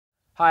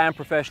Hi, I'm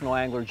professional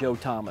angler Joe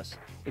Thomas.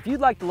 If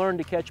you'd like to learn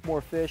to catch more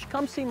fish,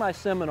 come see my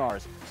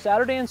seminars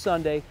Saturday and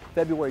Sunday,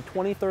 February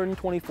 23rd and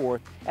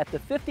 24th at the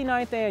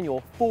 59th Annual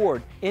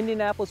Ford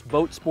Indianapolis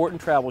Boat Sport and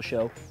Travel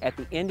Show at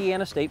the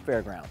Indiana State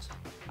Fairgrounds.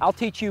 I'll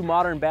teach you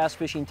modern bass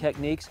fishing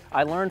techniques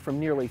I learned from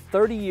nearly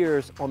 30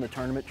 years on the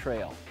tournament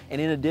trail. And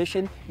in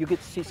addition, you get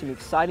to see some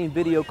exciting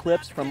video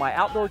clips from my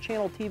Outdoor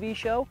Channel TV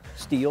show,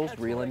 Steele's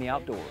Reel in the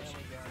Outdoors.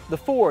 The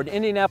Ford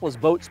Indianapolis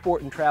Boat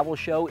Sport and Travel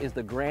Show is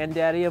the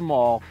granddaddy of them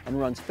all and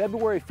runs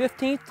February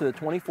 15th to the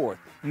 24th.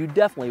 You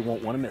definitely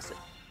won't want to miss it.